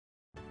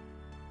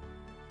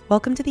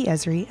Welcome to the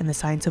Esri and the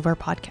Science of Where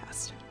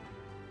podcast.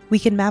 We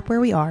can map where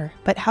we are,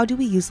 but how do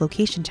we use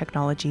location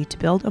technology to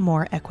build a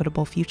more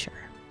equitable future?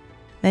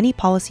 Many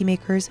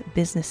policymakers,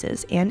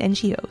 businesses, and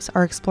NGOs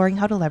are exploring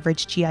how to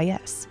leverage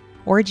GIS,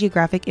 or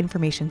Geographic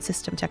Information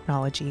System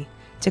technology,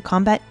 to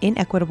combat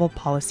inequitable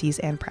policies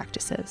and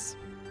practices.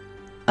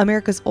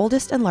 America's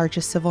oldest and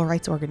largest civil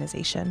rights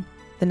organization,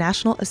 the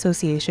National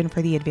Association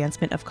for the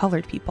Advancement of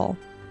Colored People,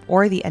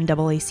 or the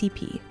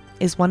NAACP,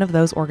 is one of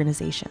those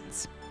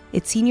organizations.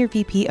 Its Senior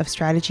VP of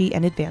Strategy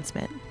and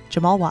Advancement,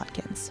 Jamal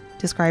Watkins,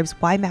 describes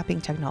why mapping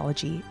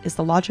technology is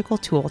the logical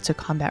tool to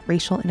combat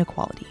racial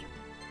inequality.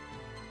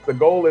 The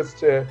goal is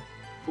to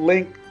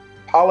link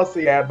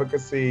policy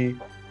advocacy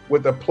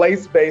with a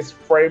place-based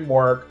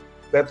framework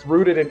that's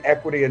rooted in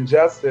equity and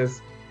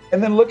justice,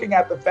 and then looking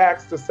at the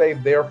facts to say,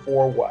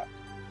 therefore what?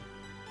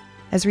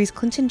 Esri's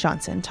Clinton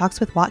Johnson talks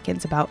with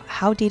Watkins about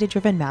how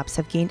data-driven maps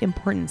have gained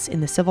importance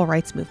in the civil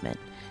rights movement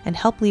and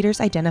help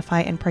leaders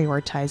identify and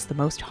prioritize the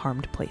most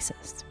harmed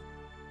places.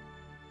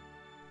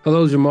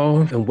 Hello,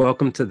 Jamal, and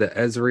welcome to the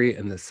Esri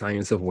and the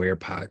Science of Where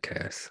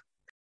podcast.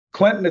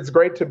 Clinton, it's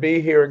great to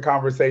be here in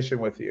conversation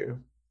with you.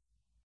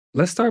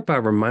 Let's start by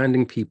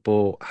reminding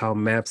people how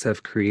maps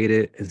have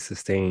created and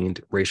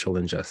sustained racial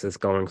injustice,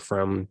 going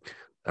from,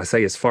 I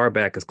say, as far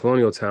back as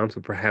colonial times,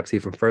 but perhaps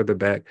even further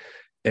back,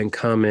 and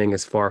coming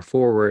as far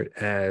forward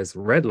as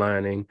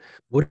redlining.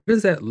 What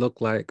does that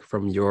look like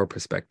from your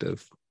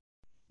perspective?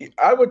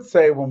 I would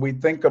say when we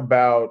think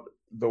about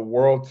the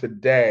world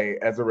today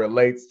as it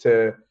relates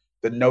to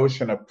the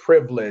notion of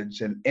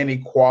privilege and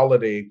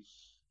inequality,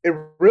 it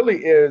really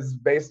is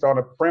based on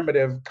a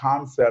primitive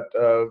concept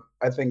of,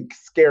 I think,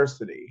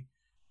 scarcity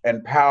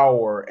and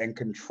power and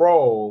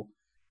control,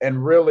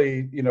 and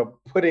really,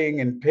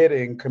 putting and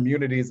pitting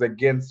communities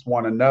against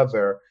one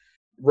another.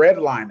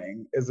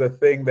 Redlining is a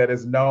thing that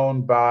is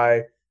known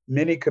by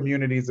many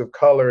communities of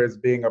color as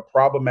being a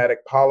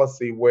problematic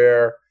policy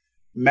where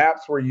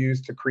maps were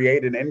used to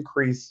create and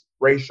increase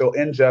racial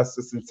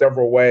injustice in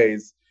several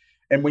ways.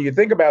 And when you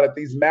think about it,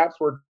 these maps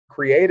were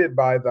created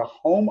by the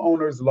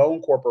Homeowners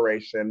Loan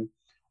Corporation,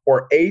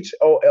 or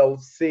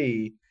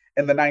HOLC,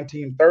 in the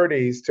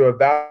 1930s to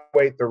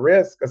evaluate the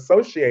risk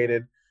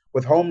associated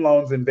with home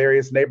loans in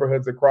various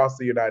neighborhoods across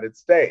the United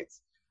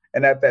States.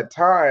 And at that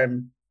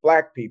time,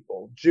 Black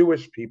people,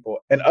 Jewish people,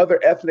 and other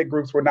ethnic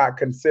groups were not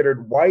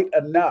considered white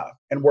enough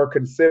and were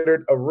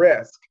considered a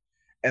risk.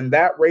 And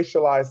that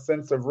racialized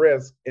sense of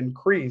risk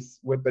increased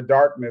with the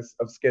darkness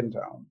of skin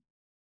tone.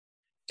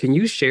 Can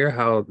you share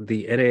how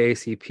the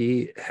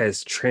NAACP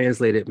has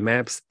translated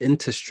maps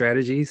into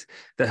strategies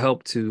that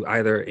help to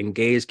either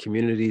engage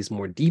communities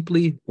more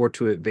deeply or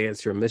to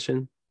advance your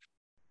mission?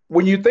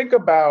 When you think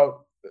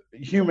about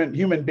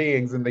human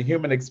beings and the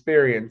human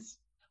experience,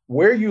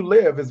 where you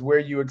live is where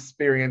you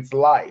experience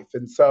life.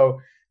 And so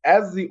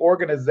as the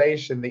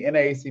organization, the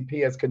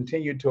NAACP, has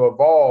continued to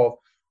evolve,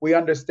 we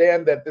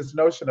understand that this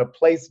notion of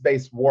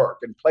place-based work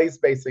and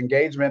place-based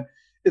engagement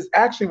is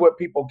actually what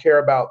people care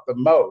about the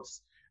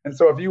most. And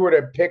so if you were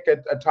to pick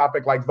a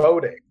topic like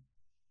voting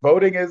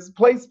is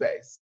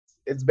place-based.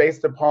 It's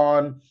based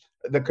upon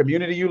the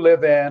community you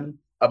live in,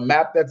 a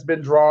map that's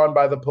been drawn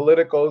by the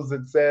politicals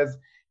that says,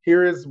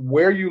 here is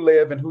where you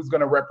live and who's going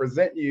to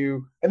represent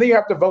you. And then you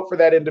have to vote for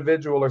that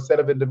individual or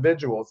set of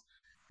individuals.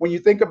 When you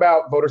think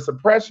about voter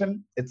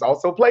suppression, it's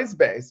also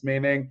place-based,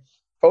 meaning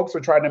folks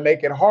are trying to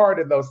make it hard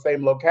in those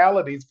same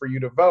localities for you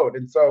to vote.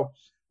 And so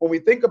when we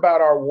think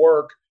about our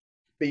work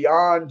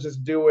beyond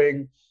just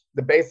doing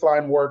the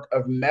baseline work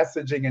of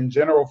messaging in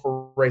general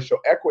for racial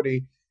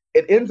equity,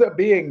 it ends up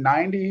being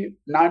 99%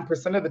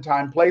 of the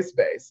time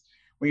place-based.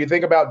 When you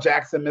think about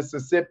Jackson,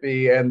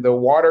 Mississippi and the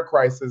water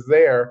crisis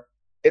there,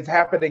 it's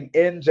happening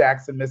in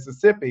Jackson,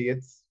 Mississippi.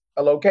 It's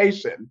a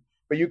location.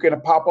 But you can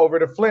pop over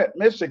to Flint,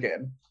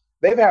 Michigan.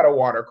 They've had a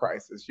water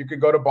crisis. You could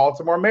go to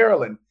Baltimore,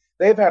 Maryland.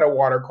 They've had a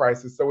water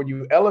crisis. So when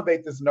you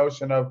elevate this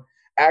notion of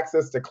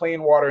access to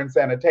clean water and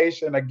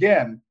sanitation,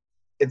 again,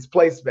 it's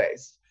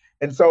place-based.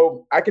 And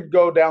so I could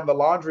go down the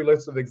laundry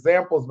list of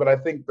examples, but I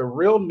think the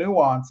real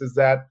nuance is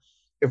that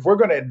if we're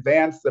going to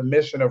advance the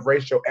mission of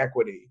racial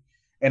equity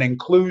and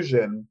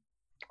inclusion,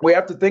 we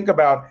have to think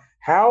about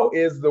how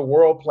is the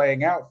world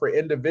playing out for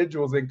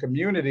individuals and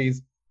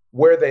communities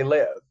where they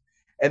live.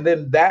 And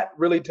then that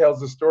really tells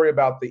the story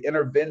about the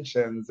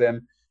interventions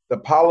and the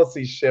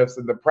policy shifts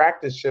and the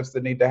practice shifts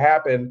that need to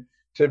happen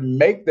to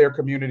make their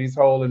communities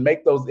whole and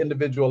make those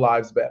individual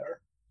lives better.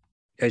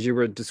 As you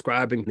were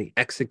describing the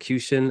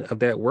execution of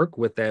that work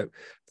with that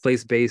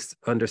place-based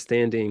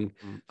understanding,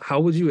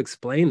 how would you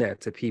explain that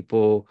to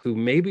people who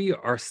maybe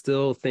are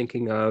still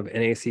thinking of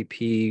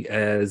NAACP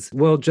as,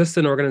 well, just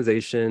an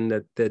organization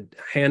that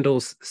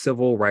handles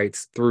civil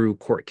rights through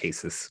court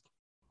cases?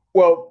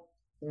 Well,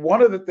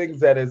 one of the things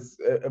that is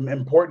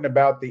important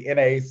about the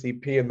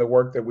NAACP and the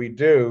work that we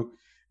do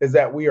is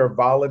that we are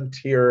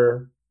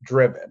volunteer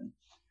driven.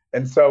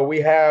 And so we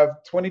have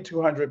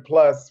 2,200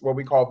 plus what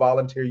we call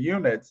volunteer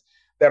units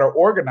that are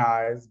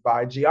organized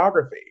by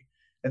geography.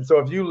 And so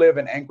if you live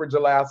in Anchorage,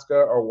 Alaska,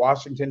 or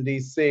Washington,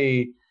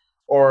 D.C.,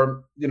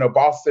 or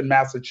Boston,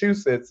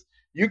 Massachusetts,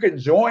 you can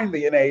join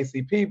the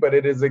NAACP, but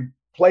it is a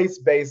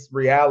place-based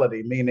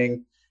reality,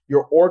 meaning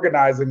you're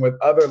organizing with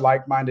other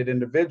like-minded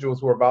individuals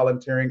who are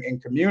volunteering in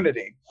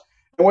community.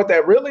 And what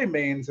that really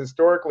means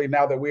historically,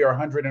 now that we are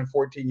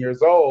 114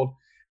 years old,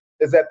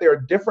 is that there are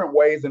different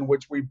ways in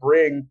which we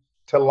bring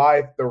to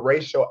life the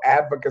racial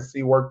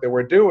advocacy work that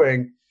we're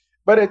doing,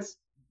 but it's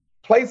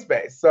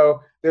place-based.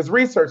 So there's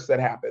research that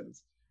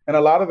happens. And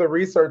a lot of the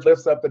research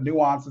lifts up the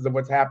nuances of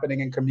what's happening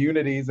in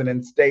communities and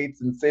in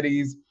states and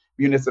cities,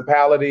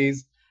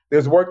 municipalities.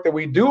 There's work that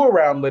we do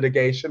around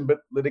litigation, but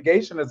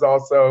litigation is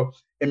also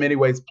in many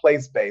ways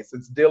place-based.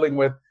 It's dealing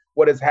with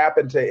what has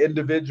happened to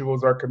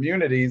individuals or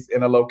communities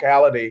in a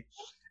locality.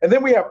 And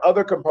then we have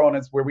other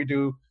components where we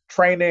do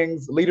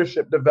trainings,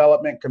 leadership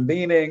development,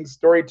 convening,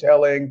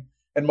 storytelling,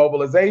 and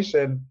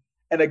mobilization.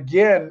 And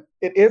again,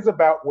 it is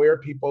about where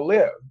people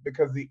live,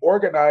 because the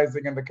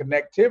organizing and the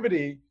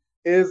connectivity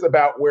is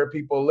about where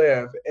people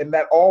live. And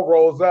that all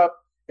rolls up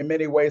in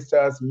many ways to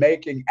us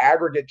making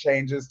aggregate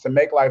changes to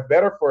make life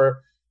better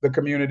for the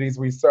communities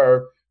we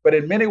serve. But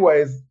in many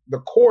ways, the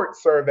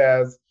courts serve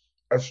as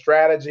a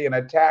strategy and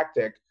a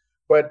tactic,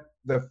 but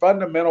the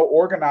fundamental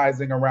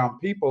organizing around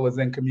people is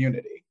in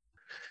community.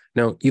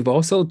 Now, you've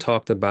also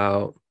talked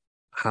about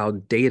how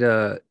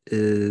data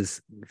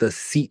is the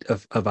seat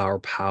of our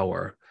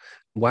power.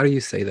 Why do you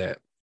say that?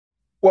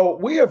 Well,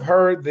 we have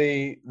heard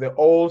the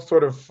old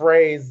sort of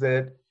phrase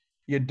that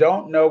you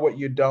don't know what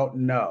you don't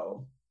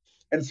know.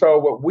 And so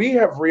what we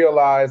have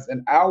realized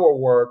in our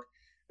work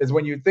is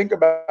when you think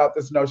about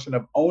this notion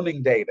of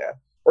owning data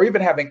or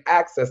even having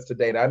access to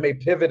data, I may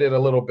pivot it a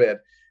little bit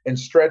and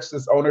stretch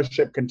this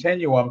ownership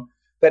continuum,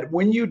 that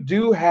when you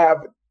do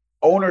have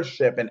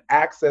ownership and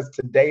access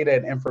to data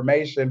and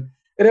information,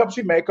 it helps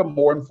you make a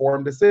more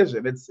informed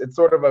decision. It's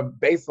sort of a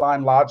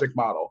baseline logic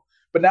model.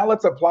 But now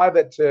let's apply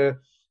that to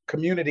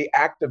community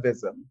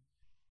activism.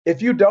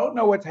 If you don't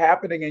know what's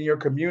happening in your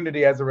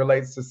community as it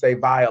relates to, say,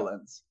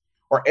 violence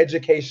or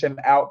education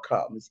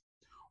outcomes,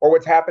 or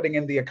what's happening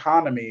in the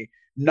economy,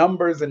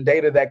 numbers and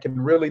data that can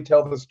really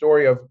tell the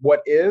story of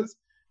what is,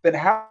 then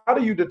how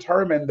do you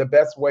determine the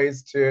best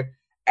ways to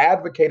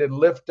advocate and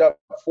lift up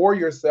for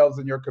yourselves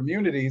and your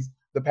communities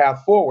the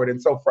path forward?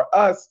 And so for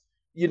us,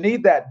 you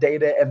need that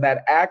data and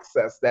that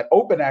access, that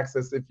open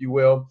access, if you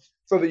will,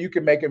 so that you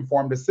can make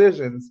informed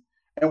decisions.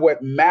 And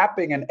what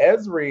mapping and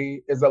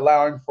ESRI is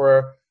allowing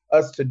for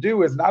us to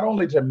do is not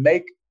only to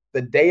make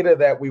the data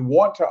that we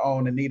want to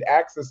own and need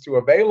access to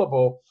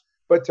available,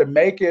 but to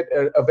make it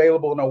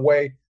available in a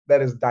way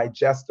that is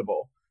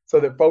digestible so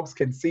that folks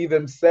can see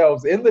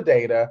themselves in the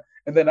data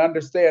and then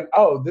understand,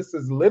 oh, this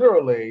is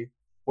literally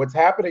what's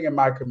happening in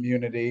my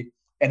community.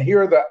 And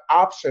here are the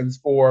options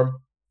for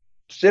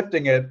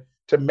shifting it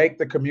to make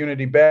the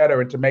community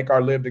better and to make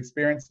our lived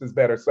experiences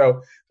better.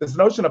 So this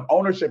notion of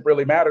ownership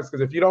really matters,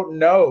 because if you don't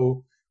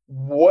know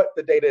what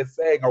the data is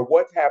saying or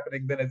what's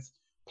happening, then it's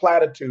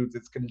platitudes,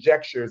 it's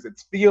conjectures,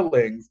 it's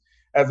feelings,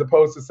 as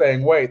opposed to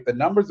saying, wait, the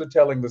numbers are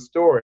telling the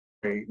story.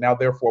 Now,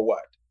 therefore,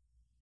 what?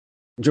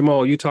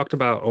 Jamal, you talked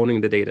about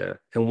owning the data.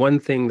 And one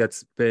thing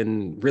that's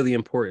been really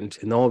important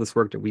in all this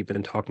work that we've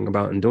been talking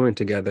about and doing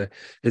together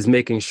is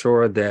making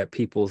sure that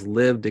people's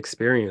lived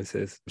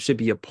experiences should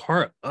be a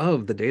part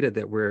of the data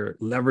that we're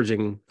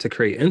leveraging to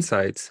create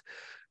insights.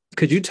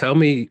 Could you tell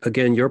me,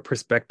 again, your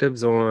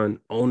perspectives on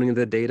owning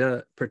the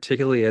data,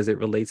 particularly as it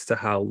relates to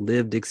how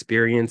lived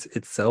experience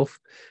itself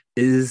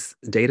is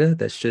data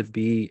that should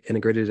be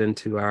integrated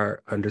into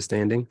our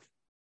understanding?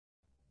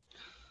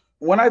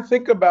 When I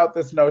think about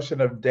this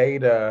notion of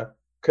data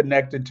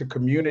connected to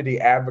community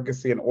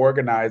advocacy and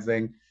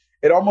organizing,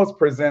 it almost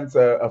presents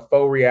a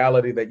faux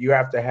reality that you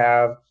have to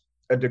have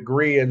a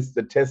degree in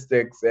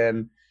statistics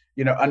and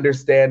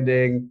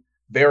understanding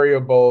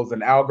variables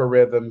and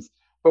algorithms.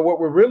 But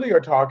what we really are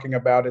talking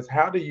about is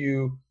how do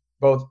you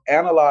both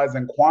analyze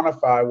and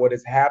quantify what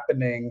is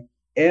happening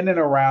in and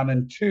around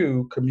and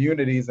to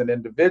communities and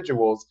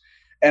individuals.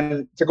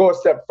 And to go a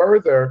step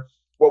further,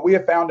 what we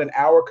have found in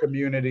our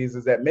communities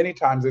is that many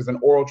times there's an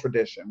oral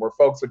tradition where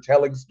folks are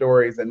telling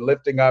stories and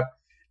lifting up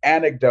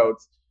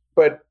anecdotes.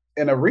 But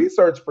in a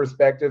research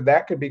perspective,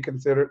 that could be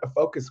considered a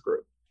focus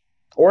group,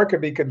 or it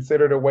could be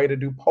considered a way to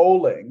do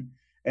polling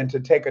and to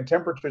take a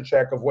temperature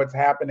check of what's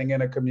happening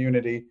in a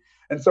community.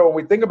 And so when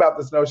we think about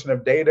this notion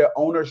of data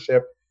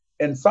ownership,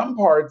 in some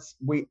parts,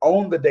 we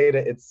own the data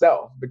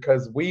itself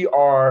because we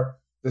are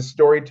the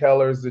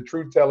storytellers, the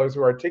truth tellers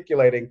who are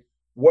articulating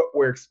what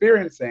we're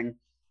experiencing.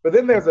 But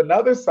then there's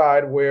another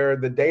side where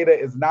the data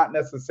is not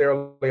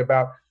necessarily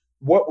about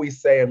what we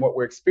say and what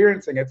we're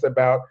experiencing. It's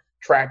about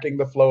tracking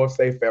the flow of,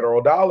 say,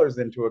 federal dollars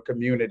into a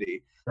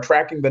community,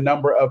 tracking the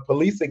number of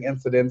policing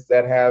incidents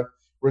that have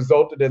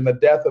resulted in the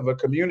death of a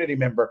community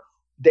member,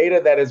 data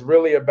that is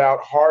really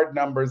about hard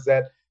numbers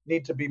that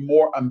need to be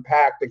more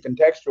unpacked and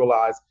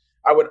contextualized.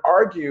 I would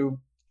argue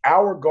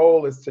our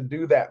goal is to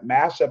do that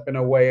mashup in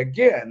a way,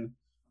 again,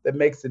 that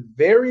makes it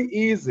very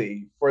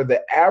easy for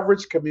the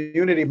average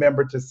community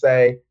member to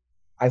say,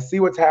 I see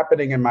what's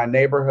happening in my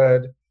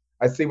neighborhood.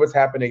 I see what's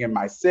happening in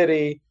my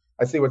city.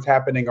 I see what's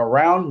happening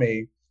around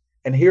me.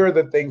 And here are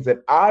the things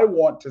that I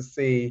want to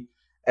see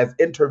as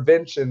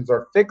interventions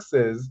or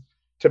fixes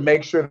to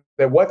make sure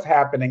that what's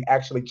happening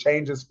actually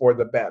changes for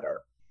the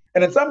better.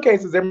 And in some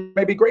cases, there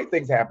may be great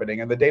things happening,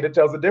 and the data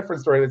tells a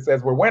different story that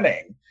says we're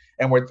winning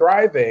and we're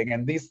thriving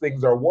and these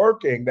things are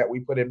working that we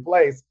put in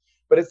place.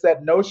 But it's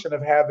that notion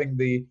of having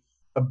the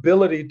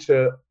ability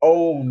to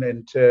own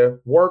and to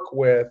work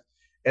with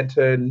and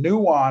to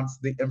nuance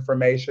the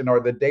information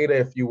or the data,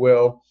 if you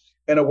will,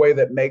 in a way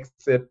that makes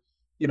it,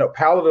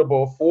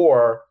 palatable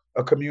for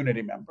a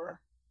community member.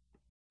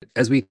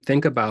 As we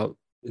think about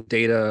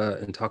data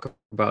and talk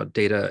about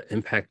data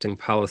impacting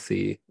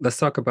policy, let's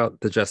talk about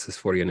the Justice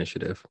 40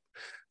 initiative.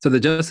 So the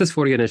Justice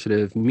 40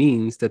 initiative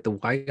means that the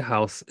White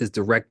House is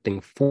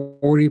directing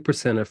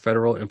 40% of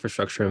federal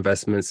infrastructure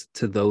investments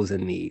to those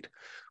in need,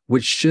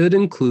 which should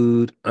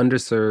include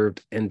underserved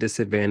and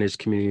disadvantaged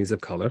communities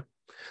of color.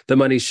 The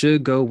money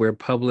should go where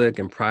public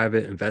and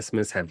private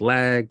investments have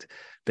lagged,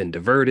 been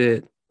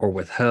diverted, or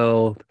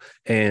withheld,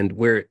 and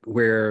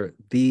where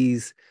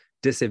these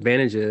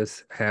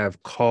disadvantages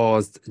have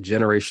caused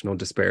generational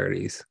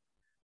disparities.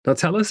 Now,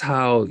 tell us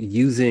how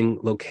using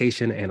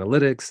location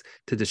analytics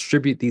to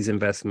distribute these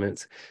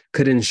investments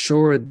could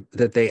ensure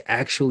that they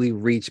actually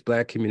reach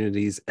Black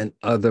communities and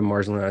other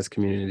marginalized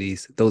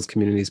communities, those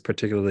communities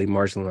particularly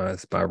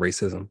marginalized by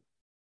racism.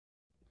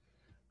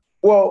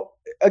 Well,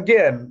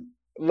 again,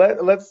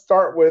 let's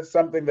start with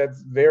something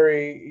that's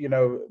very,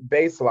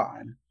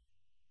 baseline.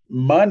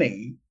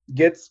 Money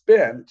gets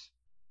spent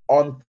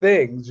on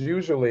things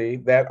usually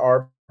that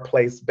are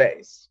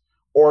place-based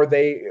or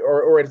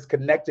it's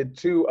connected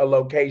to a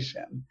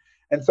location.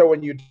 And so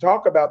when you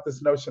talk about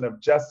this notion of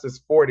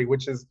Justice 40,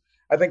 which is,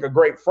 I think, a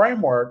great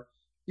framework,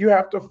 you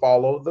have to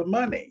follow the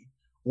money.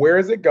 Where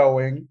is it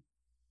going?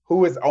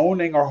 Who is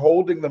owning or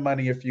holding the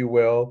money, if you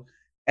will?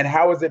 And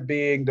how is it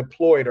being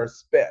deployed or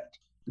spent?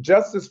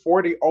 Justice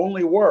 40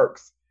 only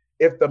works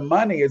if the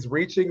money is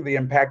reaching the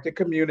impacted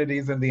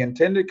communities and the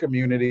intended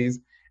communities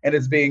and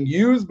is being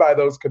used by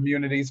those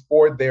communities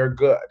for their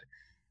good.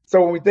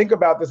 So when we think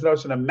about this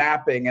notion of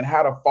mapping and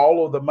how to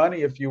follow the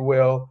money, if you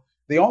will,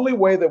 the only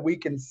way that we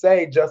can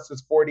say Justice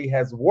 40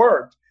 has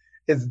worked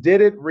is, did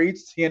it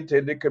reach the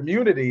intended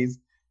communities?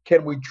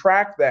 Can we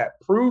track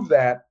that, prove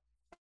that,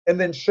 and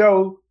then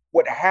show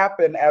what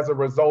happened as a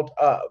result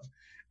of?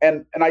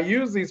 And I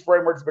use these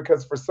frameworks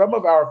because for some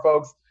of our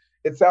folks,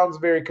 it sounds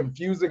very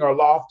confusing or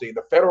lofty.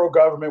 The federal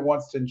government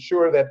wants to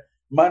ensure that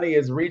money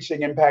is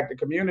reaching impacted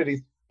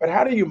communities, but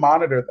how do you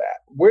monitor that?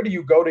 Where do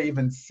you go to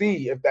even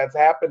see if that's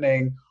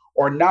happening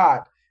or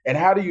not? And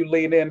how do you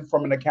lean in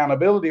from an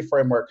accountability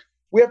framework?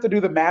 We have to do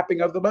the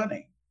mapping of the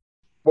money.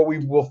 What we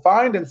will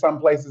find in some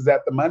places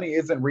that the money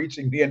isn't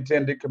reaching the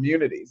intended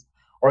communities,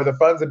 or the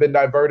funds have been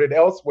diverted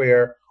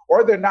elsewhere,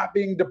 or they're not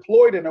being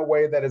deployed in a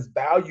way that is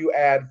value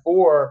add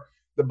for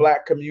the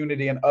Black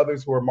community and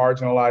others who are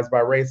marginalized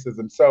by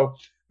racism. So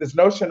this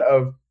notion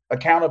of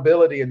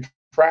accountability and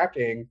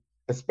tracking,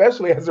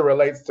 especially as it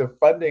relates to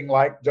funding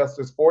like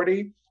Justice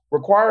 40,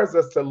 requires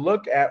us to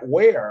look at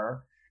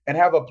where and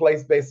have a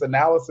place-based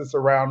analysis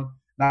around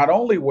not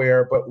only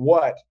where, but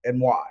what and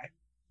why.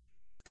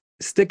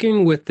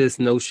 Sticking with this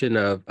notion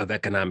of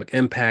economic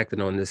impact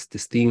and on this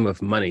theme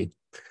of money,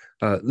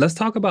 let's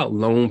talk about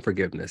loan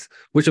forgiveness,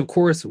 which of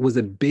course was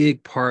a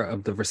big part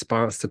of the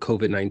response to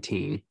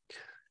COVID-19.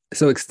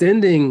 So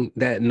extending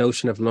that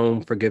notion of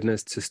loan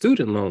forgiveness to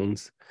student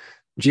loans,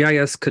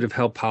 GIS could have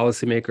helped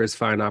policymakers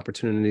find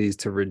opportunities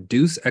to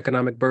reduce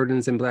economic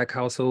burdens in Black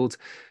households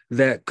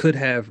that could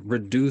have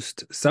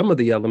reduced some of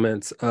the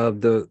elements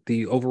of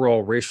the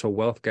overall racial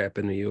wealth gap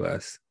in the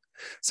US.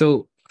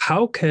 So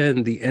how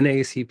can the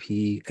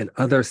NAACP and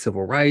other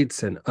civil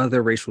rights and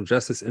other racial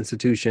justice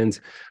institutions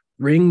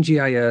bring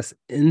GIS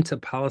into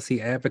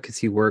policy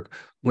advocacy work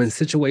when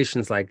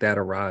situations like that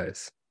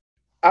arise?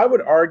 I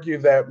would argue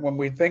that when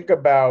we think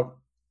about,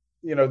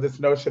 this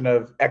notion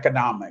of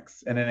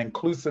economics and an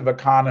inclusive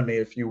economy,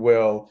 if you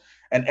will,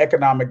 and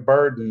economic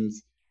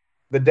burdens,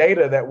 the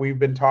data that we've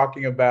been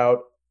talking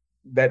about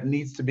that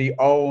needs to be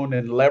owned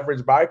and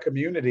leveraged by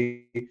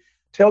community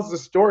tells the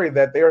story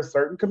that there are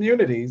certain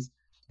communities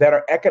that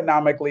are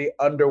economically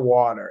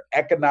underwater,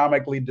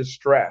 economically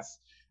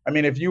distressed. I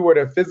mean, if you were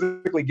to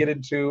physically get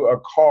into a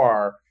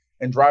car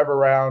and drive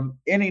around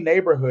any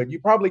neighborhood, you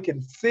probably can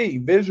see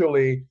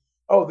visually,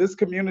 oh, this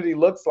community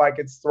looks like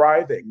it's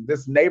thriving.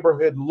 This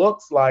neighborhood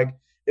looks like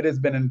it has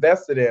been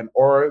invested in,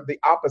 or the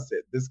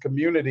opposite. This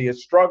community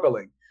is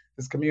struggling.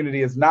 This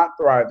community is not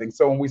thriving.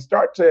 So when we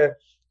start to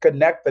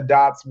connect the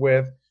dots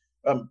with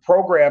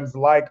programs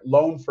like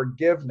loan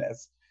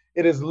forgiveness,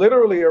 it is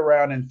literally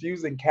around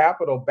infusing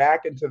capital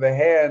back into the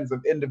hands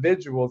of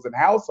individuals and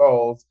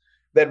households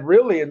that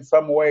really in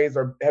some ways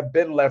have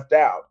been left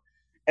out.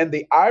 And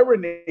the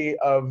irony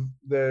of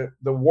the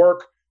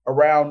work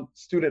around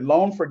student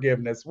loan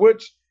forgiveness,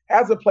 which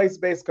has a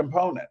place-based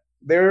component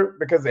there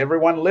because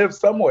everyone lives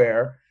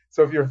somewhere.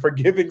 So if you're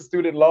forgiving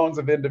student loans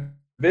of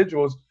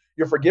individuals,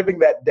 you're forgiving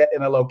that debt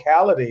in a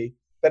locality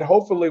that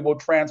hopefully will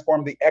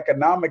transform the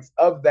economics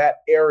of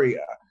that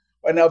area.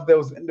 and of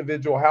those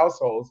individual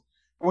households.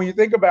 When you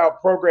think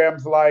about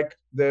programs like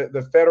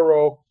the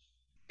federal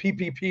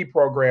PPP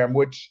program,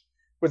 which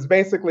was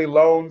basically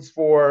loans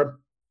for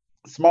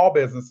small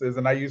businesses,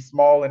 and I use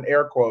small in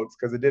air quotes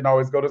because it didn't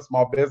always go to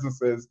small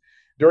businesses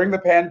during the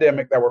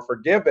pandemic that were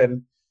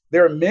forgiven.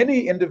 There are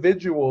many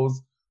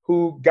individuals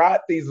who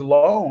got these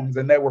loans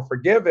and that were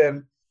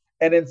forgiven.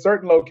 And in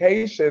certain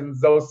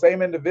locations, those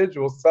same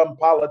individuals, some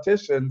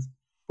politicians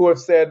who have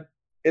said,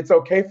 it's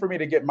okay for me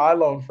to get my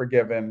loan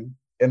forgiven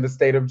in the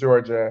state of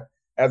Georgia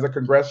as a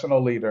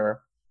congressional leader,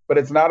 but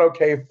it's not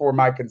okay for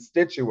my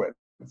constituents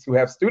who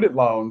have student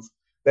loans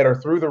that are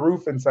through the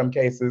roof in some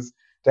cases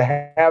to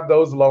have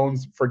those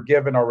loans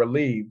forgiven or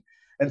relieved.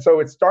 And so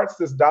it starts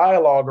this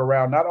dialogue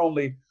around not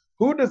only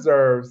who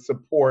deserves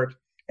support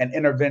and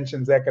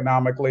interventions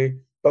economically,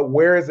 but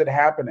where is it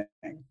happening?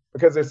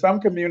 Because there's some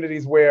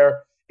communities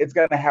where it's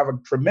going to have a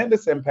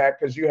tremendous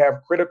impact because you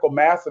have critical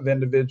mass of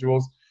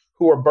individuals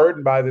who are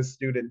burdened by this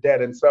student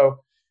debt. And so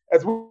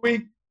as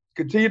we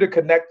continue to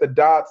connect the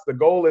dots, the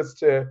goal is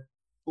to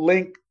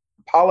link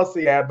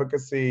policy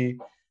advocacy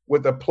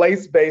with a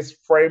place-based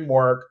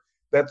framework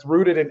that's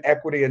rooted in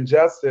equity and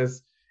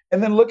justice,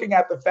 and then looking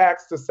at the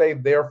facts to say,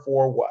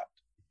 therefore what?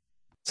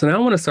 So now I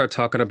want to start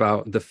talking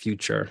about the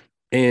future.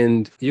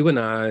 And you and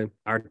I,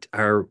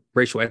 our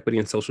racial equity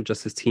and social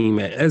justice team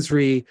at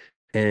ESRI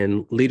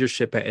and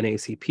leadership at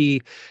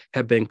NAACP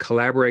have been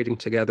collaborating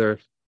together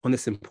on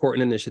this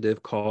important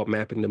initiative called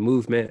Mapping the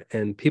Movement.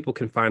 And people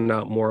can find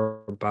out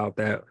more about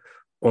that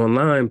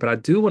online. But I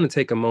do want to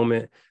take a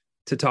moment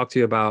to talk to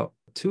you about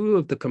two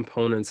of the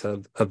components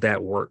of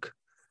that work.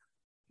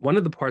 One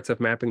of the parts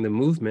of Mapping the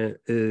Movement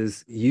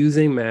is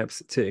using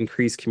maps to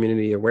increase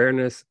community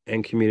awareness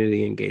and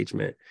community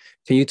engagement.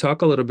 Can you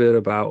talk a little bit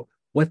about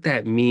what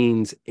that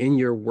means in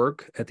your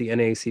work at the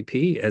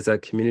NAACP as a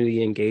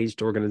community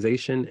engaged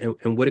organization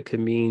and what it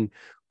could mean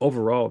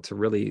overall to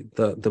really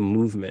the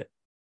movement?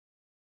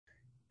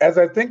 As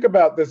I think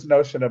about this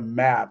notion of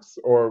maps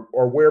or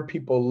where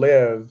people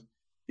live,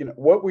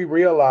 what we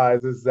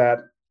realize is that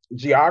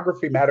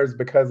geography matters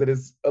because it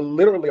is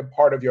literally a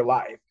part of your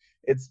life.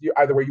 It's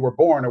either where you were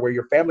born or where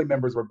your family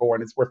members were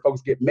born. It's where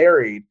folks get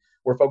married,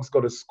 where folks go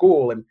to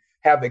school and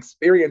have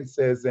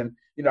experiences. And,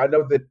 I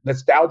know that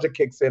nostalgia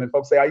kicks in and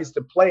folks say, I used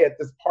to play at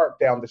this park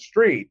down the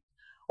street,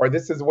 or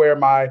this is where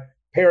my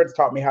parents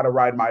taught me how to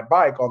ride my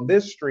bike on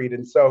this street.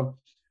 And so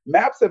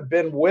maps have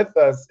been with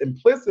us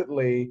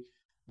implicitly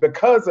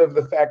because of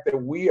the fact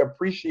that we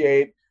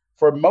appreciate,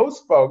 for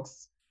most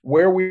folks,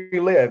 where we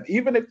live,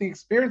 even if the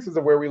experiences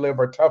of where we live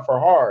are tough or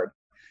hard.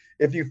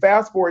 If you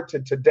fast forward to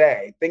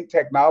today, think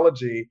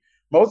technology,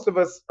 most of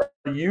us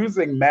are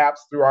using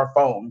maps through our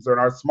phones or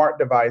our smart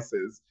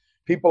devices.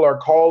 People are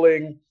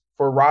calling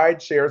for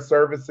ride share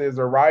services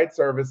or ride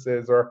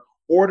services or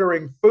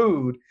ordering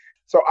food.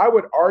 So I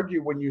would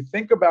argue when you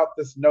think about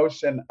this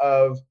notion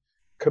of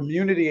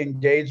community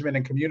engagement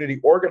and community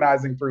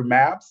organizing through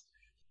maps,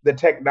 the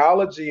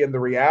technology and the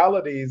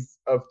realities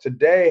of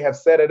today have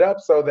set it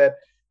up so that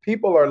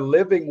people are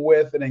living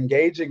with and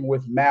engaging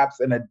with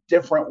maps in a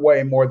different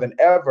way more than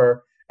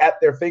ever at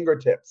their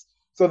fingertips.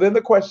 So then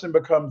the question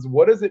becomes,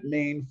 what does it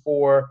mean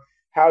for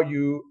how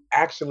you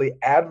actually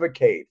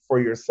advocate for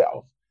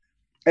yourself?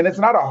 And it's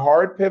not a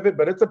hard pivot,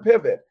 but it's a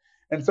pivot.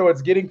 And so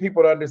it's getting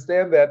people to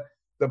understand that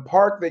the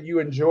park that you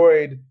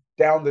enjoyed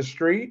down the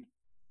street,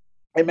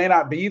 it may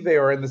not be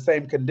there or in the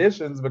same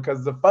conditions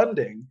because the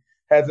funding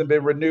hasn't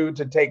been renewed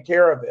to take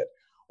care of it.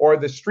 Or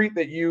the street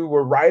that you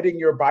were riding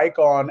your bike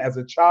on as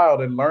a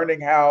child and learning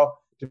how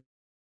to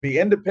be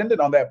independent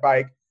on that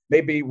bike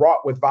may be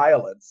wrought with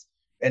violence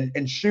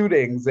and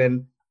shootings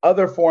and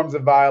other forms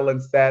of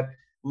violence that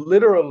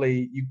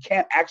literally you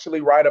can't actually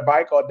ride a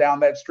bike on down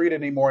that street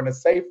anymore in a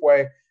safe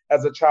way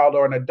as a child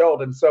or an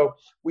adult. And so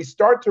we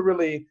start to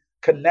really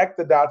connect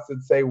the dots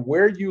and say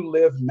where you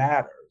live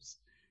matters.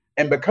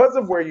 And because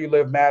of where you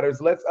live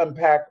matters, let's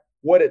unpack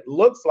what it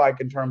looks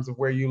like in terms of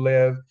where you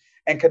live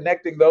and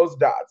connecting those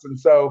dots. And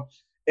so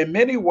in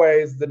many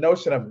ways, the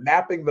notion of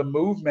mapping the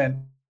movement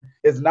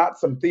is not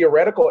some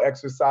theoretical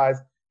exercise.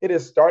 It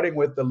is starting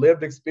with the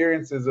lived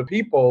experiences of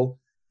people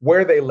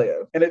where they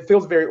live. And it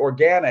feels very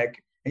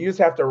organic. And you just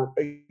have to,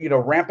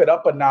 ramp it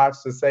up a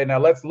notch to say, now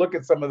let's look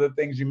at some of the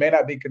things you may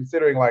not be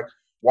considering, like,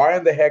 why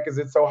in the heck is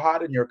it so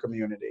hot in your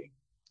community?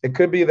 It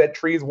could be that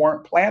trees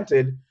weren't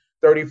planted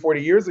 30,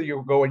 40 years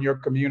ago in your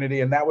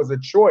community, and that was a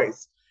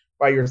choice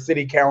by your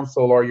city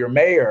council or your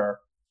mayor.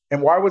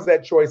 And why was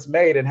that choice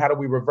made? And how do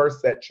we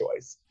reverse that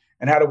choice?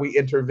 And how do we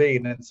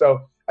intervene? And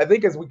so I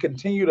think as we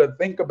continue to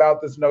think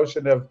about this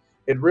notion of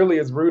it really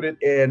is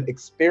rooted in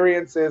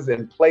experiences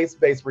and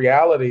place-based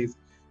realities,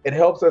 it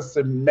helps us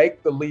to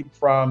make the leap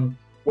from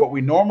what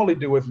we normally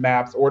do with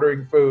maps,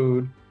 ordering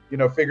food,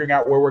 figuring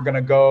out where we're going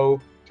to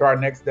go to our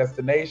next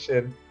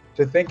destination,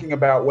 to thinking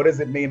about what does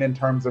it mean in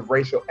terms of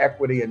racial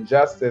equity and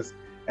justice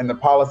and the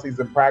policies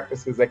and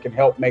practices that can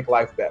help make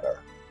life better.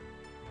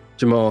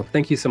 Jamal,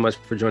 thank you so much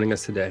for joining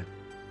us today.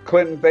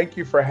 Clinton, thank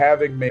you for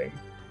having me.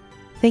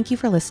 Thank you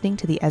for listening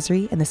to the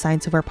ESRI and the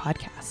Science of Our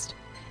podcast.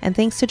 And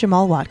thanks to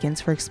Jamal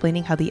Watkins for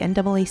explaining how the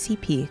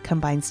NAACP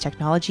combines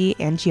technology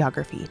and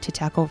geography to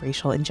tackle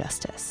racial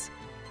injustice.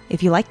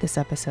 If you like this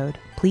episode,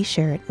 please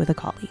share it with a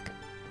colleague.